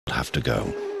have to go.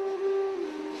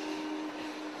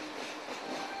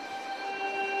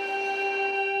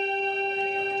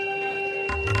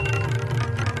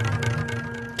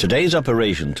 Today's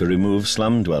operation to remove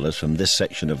slum dwellers from this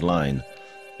section of line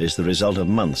is the result of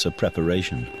months of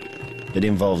preparation. It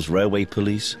involves railway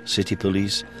police, city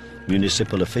police,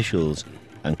 municipal officials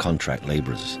and contract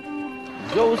labourers.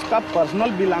 जो उसका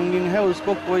personal belonging है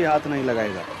उसको कोई हाथ नहीं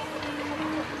लगाएगा.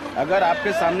 अगर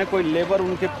आपके सामने कोई लेबर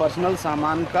उनके पर्सनल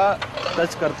सामान का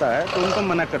टच करता है तो उनको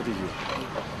मना कर दीजिए.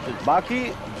 बाकी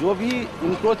जो भी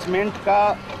इंक्रोचमेंट का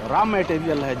रॉ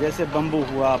मटेरियल है जैसे बम्बू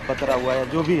हुआ, पतरा हुआ या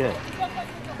जो भी है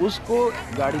उसको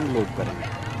गाड़ी में लोड करेंगे.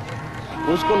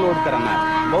 उसको लोड कराना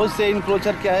है. बहुत से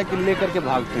इंक्रोचर क्या है कि लेकर के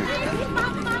भागते हैं.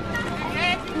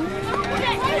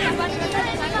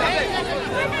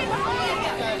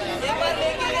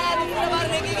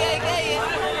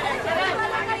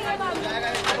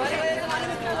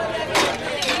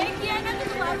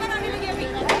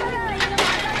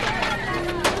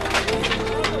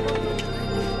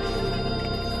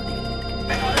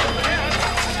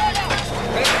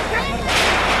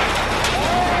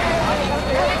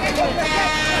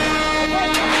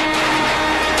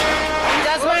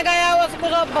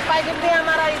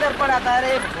 हमारा इधर पड़ा था.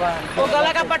 अरे वो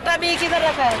गला का पट्टा भी किधर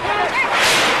रखा है.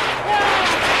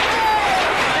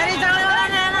 मेरी जाने वाला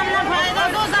ने हमने फायदा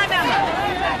दो साहब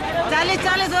हमारा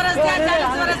 40 वर्ष क्या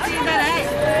 40 वर्ष से इधर है.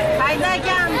 फायदा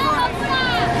क्या हमको.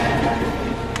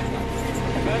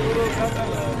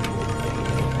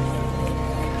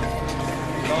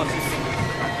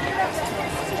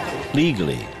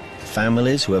 Legally,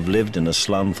 families who have lived in a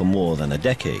slum for more than a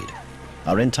decade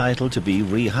are entitled to be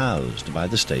rehoused by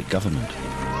the state government.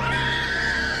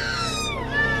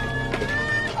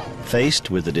 Faced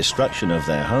with the destruction of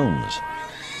their homes,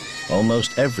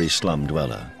 almost every slum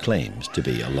dweller claims to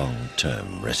be a long-term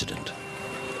resident.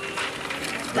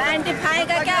 95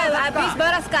 का क्या है? 20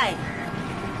 बरस का है.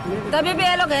 तभी भी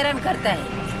ये लोग हैरान करते हैं.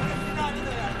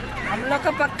 हम लोग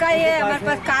का पक्का ही है. हमारे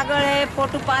पास कागज है,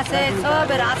 फोटो पास है,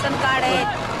 सब राशन कार्ड है.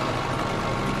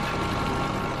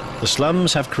 The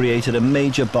slums have created a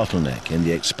major bottleneck in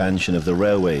the expansion of the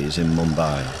railways in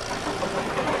Mumbai.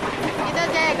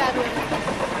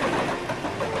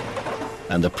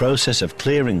 And the process of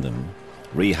clearing them,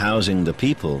 rehousing the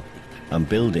people and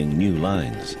building new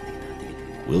lines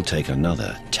will take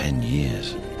another 10 years.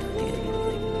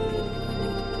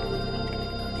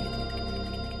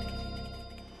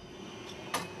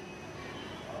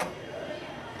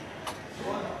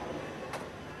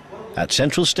 At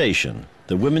Central Station,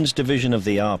 the women's division of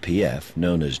the RPF,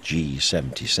 known as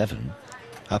G77,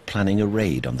 are planning a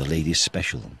raid on the ladies'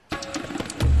 special.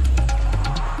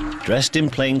 Dressed in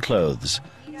plain clothes,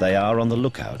 they are on the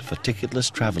lookout for ticketless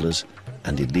travellers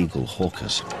and illegal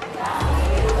hawkers.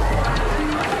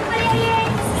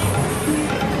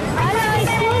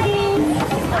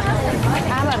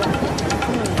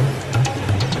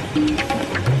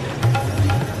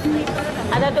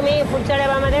 आता तुम्ही पुढच्या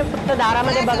डब्यामध्ये फक्त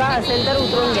दारामध्ये बघा असेल तर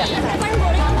उतरून घ्या.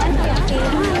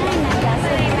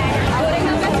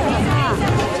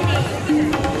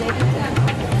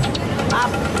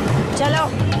 चलो.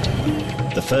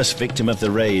 The first victim of the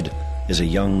raid is a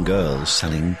young girl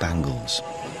selling bangles.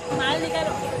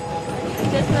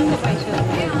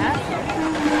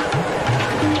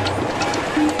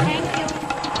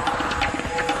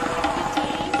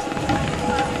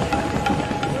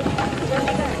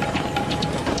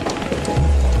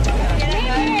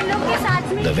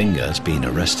 Lavinga has been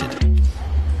arrested.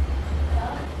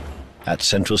 At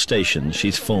Central Station,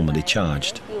 she's formally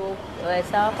charged.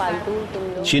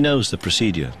 She knows the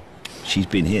procedure. She's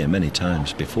been here many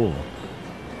times before.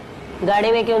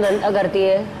 गाड़ी में क्यों धंधा करती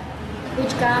है?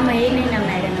 कुछ काम है नहीं ना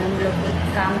मैडम. हम लोग को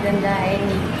काम धंधा है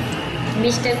नहीं.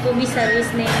 मिस्टर को भी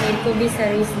सर्विस नहीं, मेरे को भी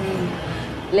सर्विस नहीं.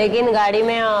 लेकिन गाड़ी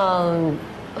में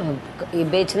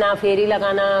बेचना, फेरी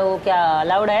लगाना वो क्या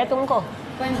अलाउड है तुमको?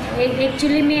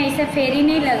 एक्चुअली मैं ऐसा फेरी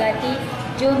नहीं लगाती.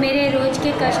 जो मेरे रोज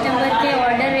के कस्टमर के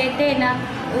ऑर्डर रहते हैं ना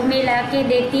वो मैं ला के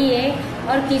देती है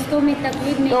और किसको मैं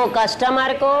तकलीफ नहीं. तो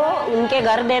कस्टमर को उनके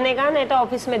घर देने का, नहीं तो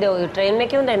ऑफिस में दोगे. ट्रेन में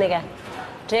क्यों देने का?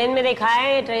 ट्रेन में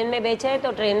दिखाए, ट्रेन में बेचे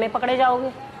तो ट्रेन में पकड़े जाओगे.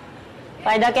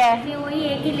 फायदा क्या है? वही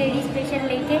एक ही लेडी स्पेशल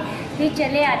लेके फिर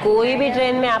चले आते. कोई भी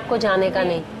ट्रेन में आपको जाने का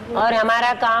नहीं. और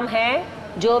हमारा काम है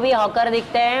जो भी हॉकर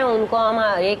दिखते हैं उनको हम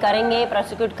ये करेंगे,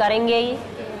 प्रोसिक्यूट करेंगे ही,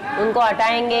 उनको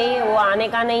हटाएंगे ही. वो आने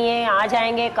का नहीं है. आज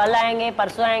आएंगे, कल आएंगे,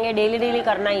 परसों आएंगे. डेली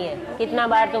करना ही है. कितना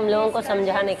बार तुम लोगों को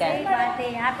समझाने का है? बात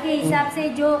है आपके हिसाब से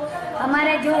जो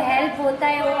हमारा जो हेल्प होता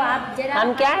है वो आप जरा.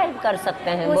 हम क्या हेल्प कर सकते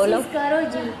हैं बोलो. करो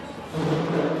जी.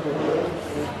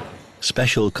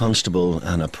 Special Constable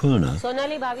Annapurna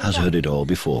has heard it all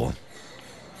before.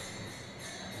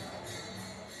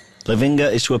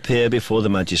 Lavinga is to appear before the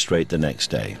magistrate the next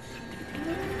day.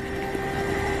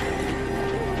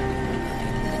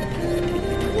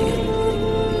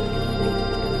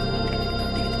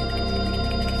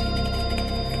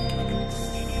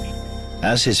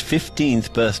 As his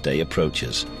 15th birthday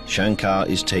approaches, Shankar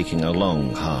is taking a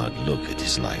long, hard look at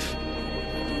his life.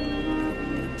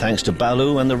 Thanks to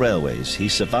Balu and the railways, he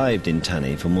survived in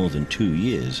Thane for more than 2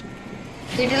 years.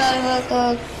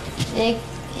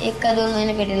 एक का 2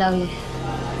 महीने पेटी लावली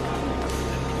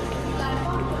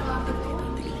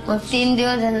मग 3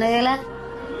 दिवस धंदा गेला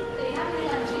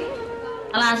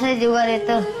मला असं जीवावर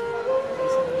येतं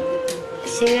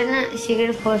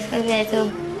सिगरेट फोर्स कर प्यायचो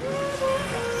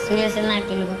सिगरेट नाही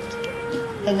पिलो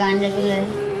तर गांजा पिलं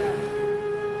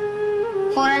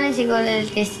पोराने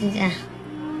शिकवलेलं टेस्टिंगच्या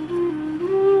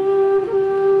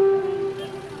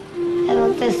तर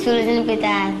मग ते सुरेशने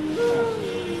पितात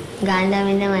गांजा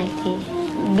बिंजा माहिती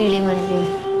बीड़ी माहिती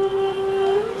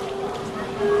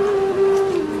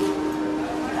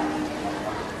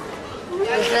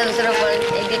दुसरं पण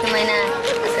एक महिना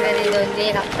असं कधी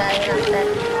 2-3 हप्ता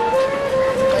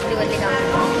बदली काम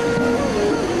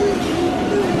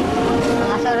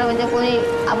असं म्हणजे कोणी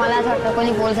आम्हाला असं वाटतं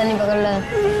कोणी पोलिसांनी पकडलं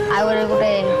आईवडील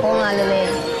कुठे फोन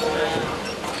आलेले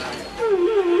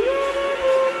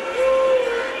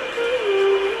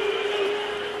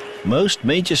Most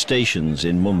major stations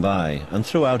in Mumbai and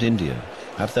throughout India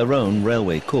have their own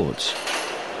railway courts.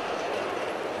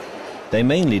 They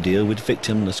mainly deal with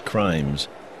victimless crimes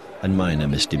and minor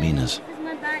misdemeanors.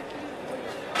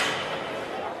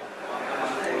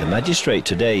 The magistrate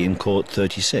today in Court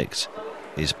 36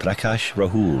 is Prakash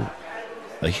Rahul,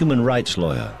 a human rights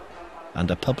lawyer and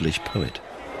a published poet.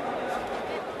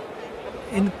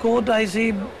 In court I see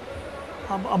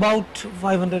about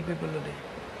 500 people a day.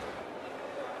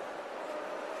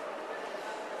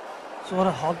 So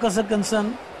where hawkers are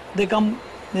concerned, they come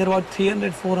near about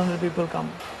 300-400 people come.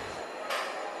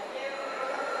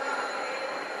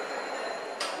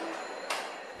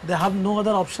 They have no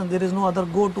other option, there is no other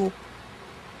go to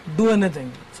do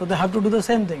anything. So they have to do the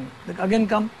same thing. They again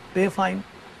come, pay fine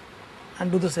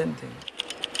and do the same thing.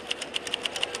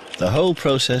 The whole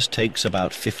process takes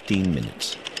about 15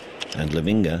 minutes and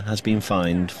Lavinga has been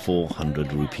fined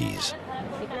 400 rupees.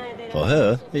 For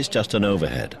her, it's just an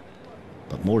overhead.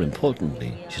 But more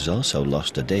importantly, she's also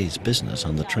lost a day's business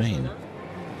on the train.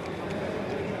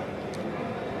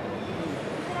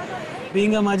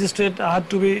 Being a magistrate, I have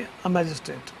to be a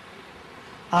magistrate.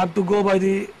 I have to go by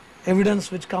the evidence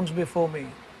which comes before me.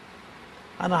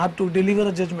 And I have to deliver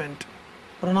a judgment,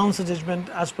 pronounce a judgment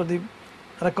as per the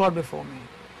record before me.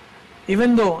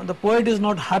 Even though the poet is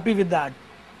not happy with that,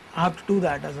 I have to do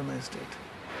that as a magistrate.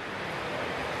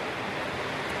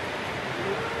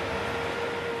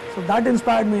 So that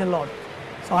inspired me a lot.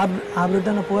 So I have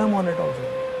written a poem on it also.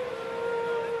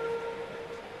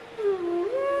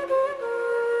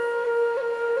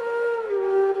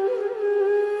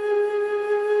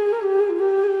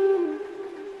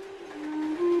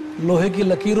 लोहे की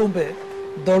लकीरों पे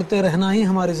दौड़ते रहना ही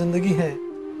हमारी जिंदगी है।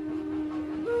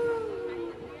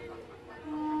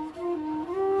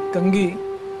 कंगी,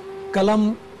 कलम,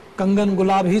 कंगन,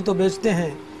 गुलाब ही तो बेचते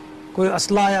हैं, कोई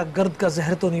असला या गर्द का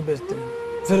जहर तो नहीं बेचते हैं।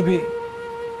 फिर भी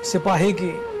सिपाही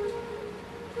की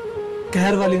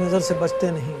कहर वाली नजर से बचते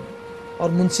नहीं और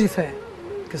मुंसिफ है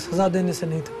कि सजा देने से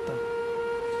नहीं थकता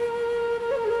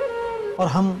और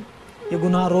हम ये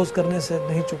गुनाह रोज करने से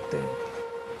नहीं चूकते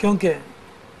क्योंकि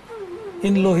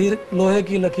इन लोहे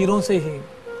की लकीरों से ही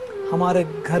हमारे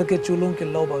घर के चूल्हों की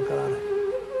लौ बरकरार है।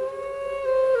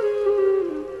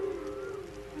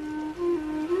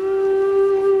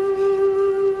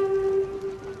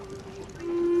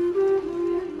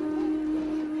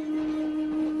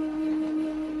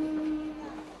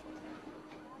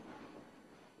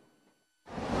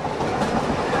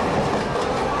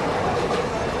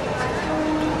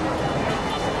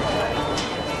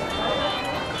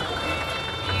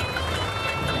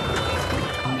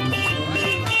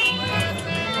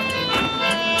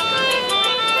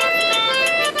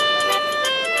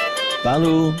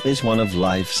 Balu is one of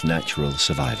life's natural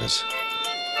survivors.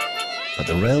 But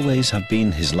the railways have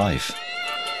been his life,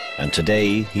 and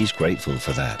today he's grateful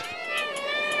for that.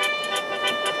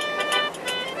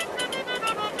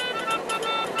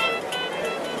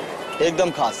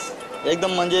 एकदम खास,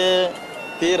 एकदम म्हणजे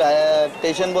ती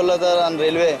स्टेशन बोललं तर आणि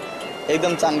रेल्वे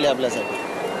एकदम चांगली आपल्यासाठी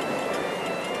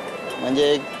म्हणजे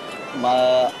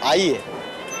आई आहे.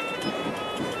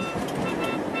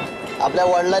 आपल्या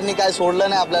वडिलांनी काय सोडलं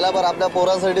नाही आपल्याला, पण आपल्या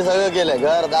पोरांसाठी सगळं केलंय,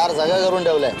 घर दार सगळं करून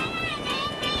ठेवलंय.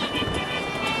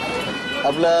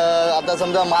 आपलं आता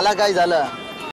समजा मला काय झालं